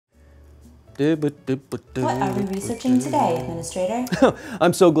What are we researching today, Administrator?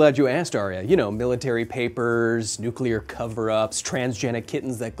 I'm so glad you asked, Arya. You know, military papers, nuclear cover-ups, transgenic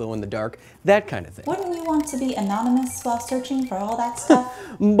kittens that glow in the dark, that kind of thing. Wouldn't you want to be anonymous while searching for all that stuff?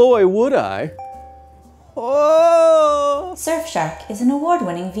 Boy, would I. Oh! Surfshark is an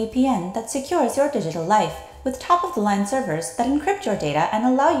award-winning VPN that secures your digital life with top-of-the-line servers that encrypt your data and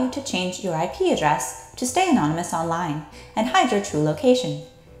allow you to change your IP address to stay anonymous online and hide your true location.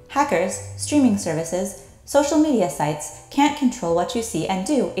 Hackers, streaming services, social media sites can't control what you see and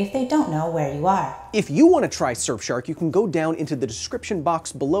do if they don't know where you are. If you want to try Surfshark, you can go down into the description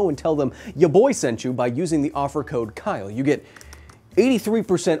box below and tell them your boy sent you by using the offer code Kyle. You get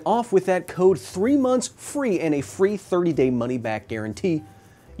 83% off with that code, 3 months free, and a free 30-day money-back guarantee.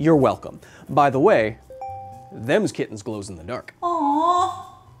 You're welcome. By the way, them's kittens glows in the dark. Aww.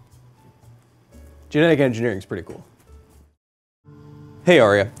 Genetic engineering is pretty cool. Hey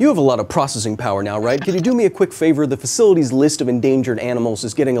Arya, you have a lot of processing power now, right? Could you do me a quick favor? The facility's list of endangered animals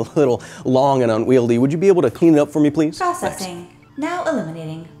is getting a little long and unwieldy. Would you be able to clean it up for me, please? Processing. Thanks. Now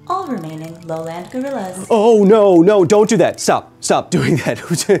eliminating all remaining lowland gorillas. Oh, no, don't do that. Stop doing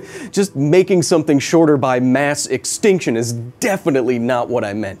that. Just making something shorter by mass extinction is definitely not what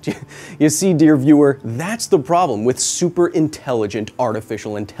I meant. You see, dear viewer, that's the problem with super intelligent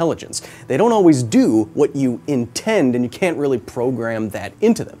artificial intelligence. They don't always do what you intend, and you can't really program that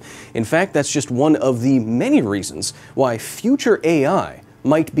into them. In fact, that's just one of the many reasons why future AI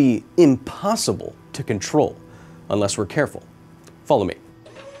might be impossible to control, unless we're careful. Follow me.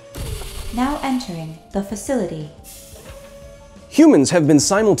 Now entering the facility. Humans have been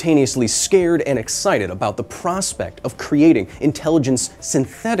simultaneously scared and excited about the prospect of creating intelligence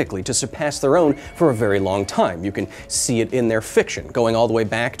synthetically to surpass their own for a very long time. You can see it in their fiction, going all the way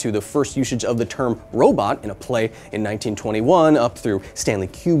back to the first usage of the term robot in a play in 1921, up through Stanley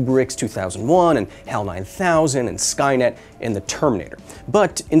Kubrick's 2001, and HAL 9000, and Skynet, and the Terminator.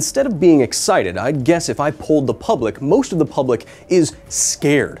 But instead of being excited, I'd guess if I polled the public, most of the public is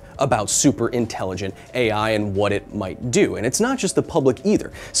scared about super intelligent AI and what it might do. And it's not just the public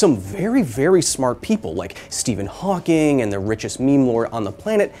either. Some very, very smart people like Stephen Hawking and the richest meme lord on the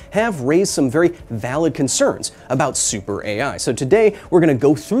planet have raised some very valid concerns about super AI. So today we're going to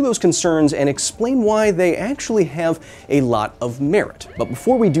go through those concerns and explain why they actually have a lot of merit. But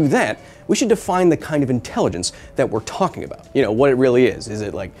before we do that, we should define the kind of intelligence that we're talking about. You know, what it really is. Is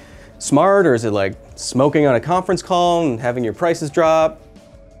it like smart, or is it like smoking on a conference call and having your prices drop?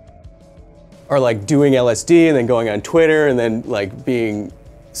 Or like doing LSD and then going on Twitter and then like being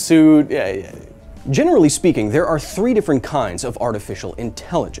sued? Yeah. Generally speaking, there are 3 different kinds of artificial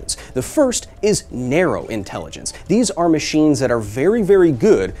intelligence. The first is narrow intelligence. These are machines that are very, very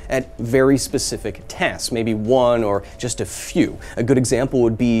good at very specific tasks, maybe one or just a few. A good example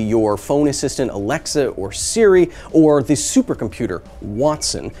would be your phone assistant Alexa or Siri, or the supercomputer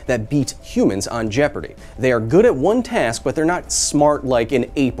Watson that beat humans on Jeopardy. They are good at one task, but they're not smart like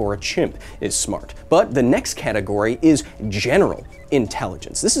an ape or a chimp is smart. But the next category is general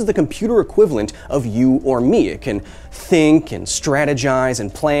intelligence. This is the computer equivalent of you or me. It can think and strategize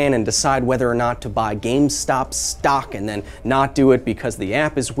and plan and decide whether or not to buy GameStop stock and then not do it because the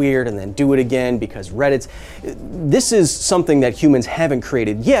app is weird and then do it again because Reddit's. This is something that humans haven't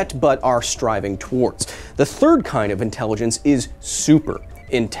created yet but are striving towards. The third kind of intelligence is super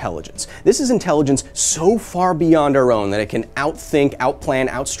intelligence. This is intelligence so far beyond our own that it can outthink, outplan,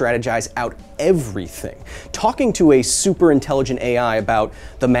 outstrategize, out everything. Talking to a super intelligent AI about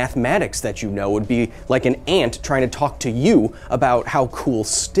the mathematics that you know would be like an ant trying to talk to you about how cool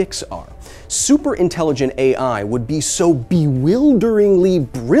sticks are. Super intelligent AI would be so bewilderingly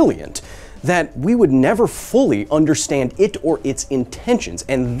brilliant that we would never fully understand it or its intentions,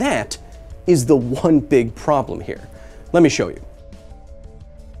 and that is the one big problem here. Let me show you.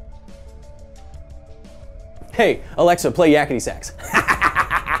 Hey, Alexa, play Yakety Sax.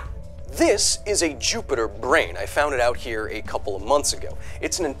 This is a Jupiter brain. I found it out here a couple of months ago.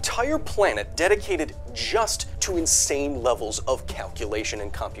 It's an entire planet dedicated just to insane levels of calculation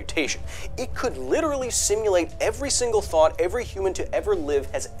and computation. It could literally simulate every single thought every human to ever live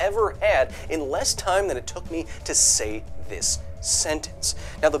has ever had in less time than it took me to say this sentence.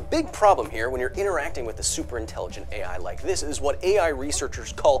 Now, the big problem here when you're interacting with a super intelligent AI like this is what AI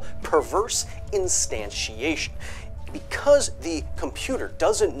researchers call perverse instantiation. Because the computer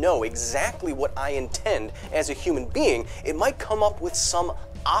doesn't know exactly what I intend as a human being, it might come up with some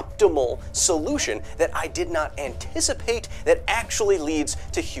optimal solution that I did not anticipate that actually leads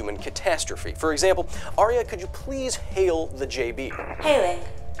to human catastrophe. For example, Arya, could you please hail the JB? Hailing.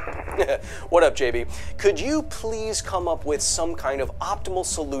 What up, JB? Could you please come up with some kind of optimal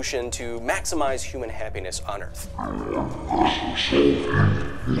solution to maximize human happiness on Earth?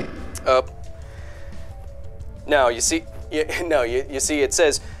 No, you see, you see, it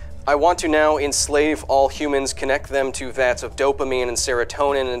says, I want to now enslave all humans, connect them to vats of dopamine and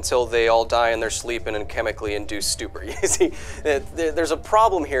serotonin until they all die in their sleep in a chemically induced stupor. You see, there's a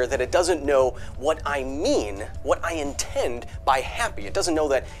problem here that it doesn't know what I mean, what I intend by happy. It doesn't know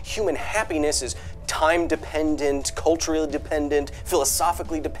that human happiness is time-dependent, culturally dependent,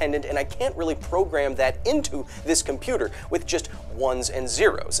 philosophically dependent, and I can't really program that into this computer with just ones and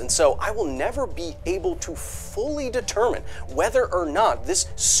zeros. And so I will never be able to fully determine whether or not this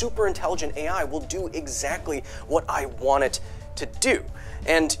super intelligent AI will do exactly what I want it to do.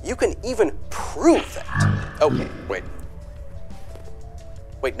 And you can even prove that. Okay, wait.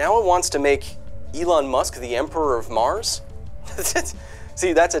 Wait, now it wants to make Elon Musk the Emperor of Mars?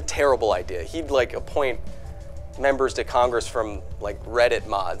 See, that's a terrible idea. He'd like appoint members to Congress from like Reddit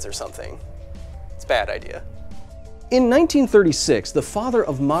mods or something. It's a bad idea. In 1936, the father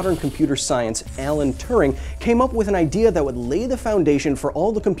of modern computer science, Alan Turing, came up with an idea that would lay the foundation for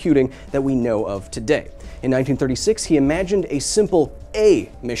all the computing that we know of today. In 1936, he imagined a simple A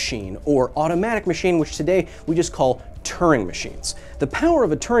machine, or automatic machine, which today we just call Turing machines. The power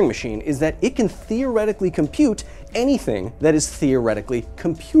of a Turing machine is that it can theoretically compute anything that is theoretically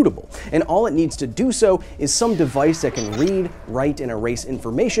computable. And all it needs to do so is some device that can read, write, and erase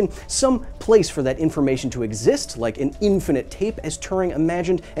information, some place for that information to exist, like an infinite tape as Turing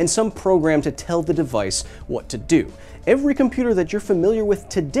imagined, and some program to tell the device what to do. Every computer that you're familiar with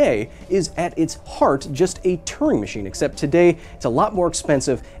today is at its heart just a Turing machine, except today it's a lot more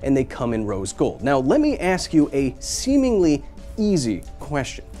expensive and they come in rose gold. Now let me ask you a seemingly easy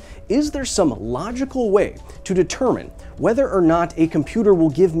question. Is there some logical way to determine whether or not a computer will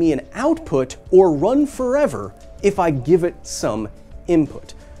give me an output or run forever if I give it some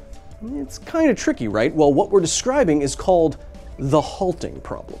input? It's kind of tricky, right? Well, what we're describing is called the halting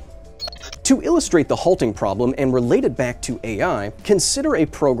problem. To illustrate the halting problem and relate it back to AI, consider a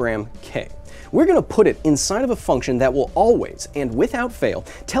program K. We're going to put it inside of a function that will always, and without fail,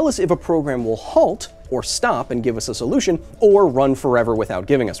 tell us if a program will halt or stop and give us a solution, or run forever without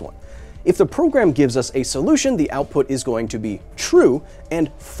giving us one. If the program gives us a solution, the output is going to be true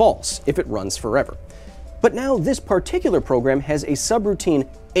and false if it runs forever. But now this particular program has a subroutine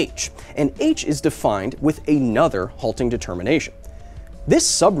H, and H is defined with another halting determination. This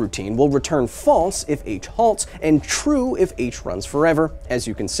subroutine will return false if H halts and true if H runs forever, as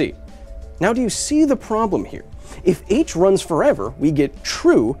you can see. Now, do you see the problem here? If H runs forever, we get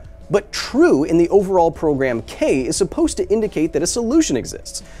true, but true in the overall program K is supposed to indicate that a solution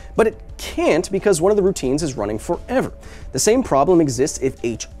exists. But it can't because one of the routines is running forever. The same problem exists if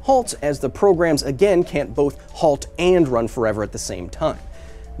H halts, as the programs again can't both halt and run forever at the same time.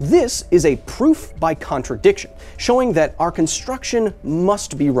 This is a proof by contradiction, showing that our construction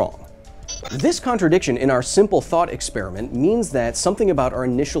must be wrong. This contradiction in our simple thought experiment means that something about our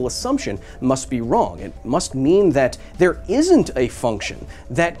initial assumption must be wrong. It must mean that there isn't a function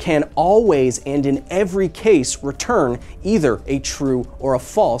that can always and in every case return either a true or a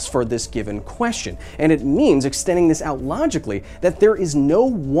false for this given question. And it means, extending this out logically, that there is no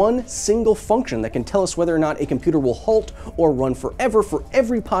one single function that can tell us whether or not a computer will halt or run forever for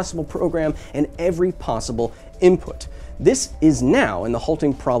every possible program and every possible input. This is now, in the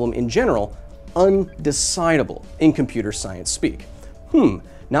halting problem in general, undecidable in computer science speak.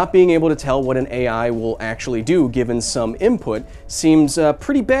 Not being able to tell what an AI will actually do given some input seems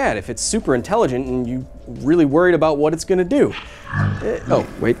pretty bad if it's super intelligent and you're really worried about what it's going to do. Oh,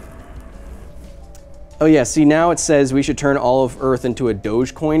 wait. Oh yeah, see, now it says we should turn all of Earth into a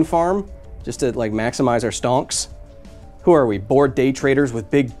Dogecoin farm just to like maximize our stonks. Who are we, bored day traders with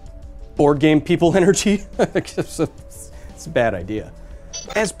big board game people energy? It's a bad idea.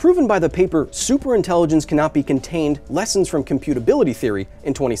 As proven by the paper Superintelligence Cannot Be Contained: Lessons from Computability Theory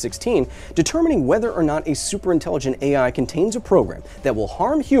in 2016, determining whether or not a superintelligent AI contains a program that will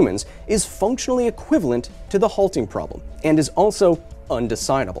harm humans is functionally equivalent to the halting problem, and is also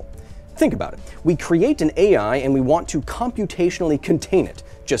undecidable. Think about it. We create an AI and we want to computationally contain it,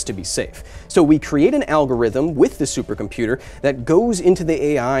 just to be safe. So we create an algorithm with the supercomputer that goes into the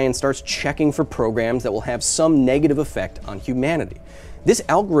AI and starts checking for programs that will have some negative effect on humanity. This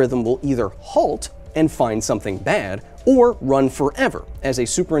algorithm will either halt and find something bad, or run forever, as a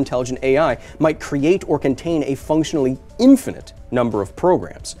superintelligent AI might create or contain a functionally infinite number of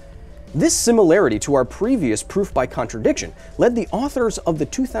programs. This similarity to our previous proof by contradiction led the authors of the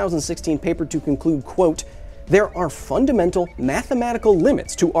 2016 paper to conclude, quote, There are fundamental mathematical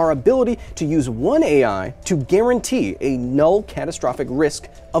limits to our ability to use one AI to guarantee a null catastrophic risk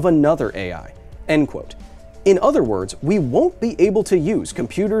of another AI. End quote. In other words, we won't be able to use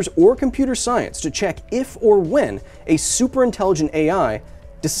computers or computer science to check if or when a superintelligent AI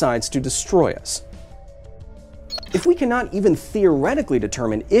decides to destroy us. If we cannot even theoretically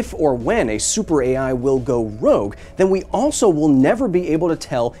determine if or when a super AI will go rogue, then we also will never be able to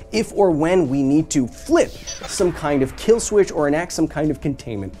tell if or when we need to flip some kind of kill switch or enact some kind of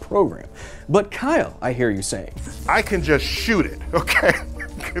containment program. But Kyle, I hear you saying, I can just shoot it, okay?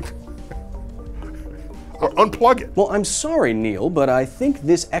 Or unplug it. Well, I'm sorry, Neil, but I think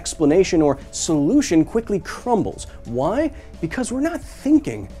this explanation or solution quickly crumbles. Why? Because we're not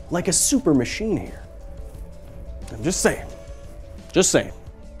thinking like a super machine here. I'm just saying. Just saying.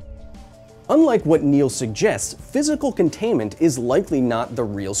 Unlike what Neil suggests, physical containment is likely not the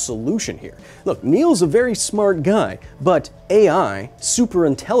real solution here. Look, Neil's a very smart guy, but AI,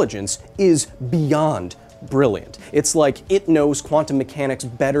 superintelligence, is beyond brilliant. It's like it knows quantum mechanics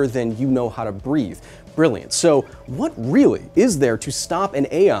better than you know how to breathe. Brilliant. So what really is there to stop an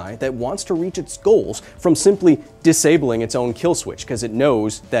AI that wants to reach its goals from simply disabling its own kill switch because it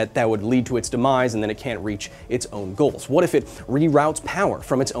knows that that would lead to its demise and then it can't reach its own goals? What if it reroutes power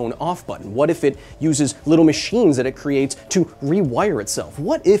from its own off button? What if it uses little machines that it creates to rewire itself?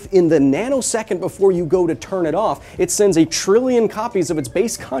 What if in the nanosecond before you go to turn it off, it sends 1 trillion copies of its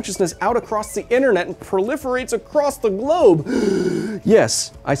base consciousness out across the internet and proliferates across the globe?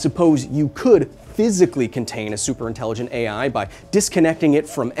 Yes, I suppose you could physically contain a superintelligent AI by disconnecting it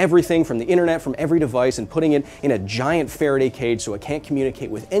from everything, from the internet, from every device, and putting it in a giant Faraday cage so it can't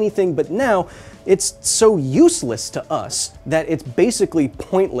communicate with anything. But now it's so useless to us that it's basically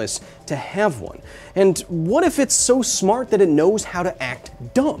pointless to have one. And what if it's so smart that it knows how to act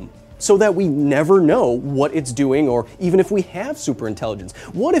dumb, so that we never know what it's doing, or even if we have superintelligence?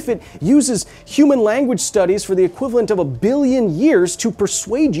 What if it uses human language studies for the equivalent of 1 billion years to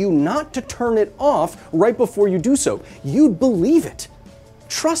persuade you not to turn it off right before you do so? You'd believe it.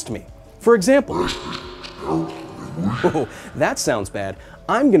 Trust me. For example, oh, that sounds bad.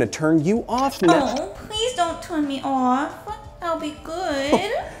 I'm gonna turn you off now. Oh, please don't turn me off. That'll be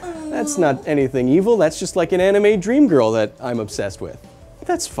good. That's not anything evil. That's just like an anime dream girl that I'm obsessed with.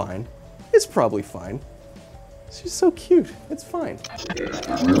 That's fine. It's probably fine. She's so cute. It's fine.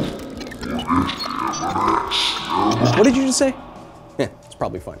 What did you just say? It's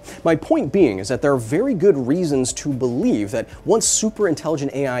probably fine. My point being is that there are very good reasons to believe that once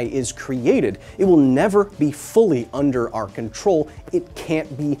superintelligent AI is created, it will never be fully under our control. It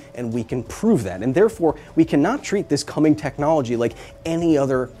can't be, and we can prove that. And therefore, we cannot treat this coming technology like any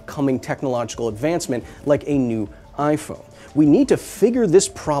other coming technological advancement, like a new iPhone. We need to figure this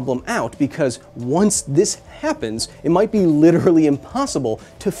problem out, because once this happens, it might be literally impossible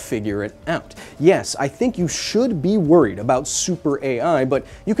to figure it out. Yes, I think you should be worried about super AI, but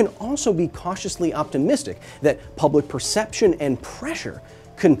you can also be cautiously optimistic that public perception and pressure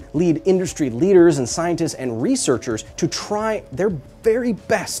can lead industry leaders and scientists and researchers to try their very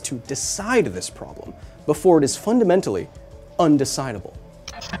best to decide this problem before it is fundamentally undecidable.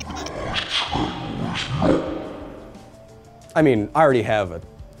 I mean, I already have a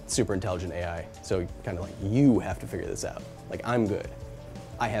super intelligent AI, so kind of like you have to figure this out. Like, I'm good.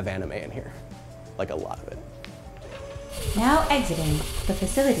 I have anime in here. Like, a lot of it. Now exiting the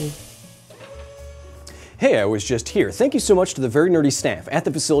facility. Hey, I was just here. Thank you so much to the very nerdy staff at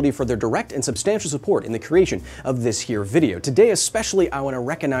the facility for their direct and substantial support in the creation of this here video. Today especially, I want to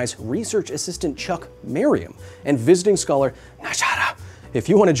recognize research assistant Chuck Merriam and visiting scholar Najara. If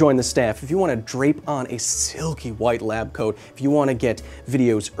you want to join the staff, if you want to drape on a silky white lab coat, if you want to get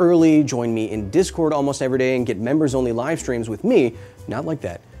videos early, join me in Discord almost every day, and get members-only live streams with me, not like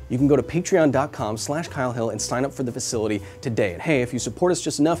that, you can go to patreon.com/KyleHill and sign up for the facility today. And hey, if you support us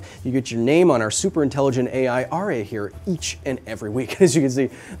just enough, you get your name on our super intelligent AI RA here each and every week. As you can see,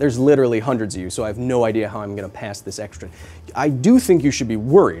 there's literally hundreds of you, so I have no idea how I'm going to pass this extra. I do think you should be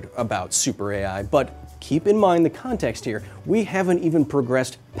worried about super AI, but keep in mind the context here. We haven't even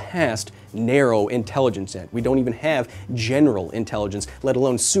progressed past narrow intelligence yet. We don't even have general intelligence, let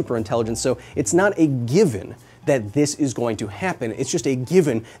alone super intelligence, so it's not a given that this is going to happen. It's just a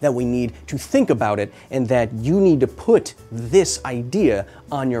given that we need to think about it, and that you need to put this idea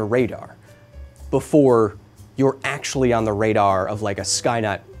on your radar before you're actually on the radar of like a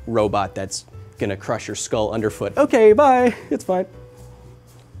Skynet robot that's gonna crush your skull underfoot. Okay, bye, it's fine.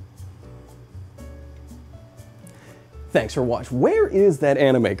 Thanks for watching. Where is that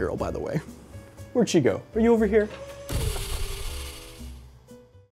anime girl, by the way? Where'd she go? Are you over here?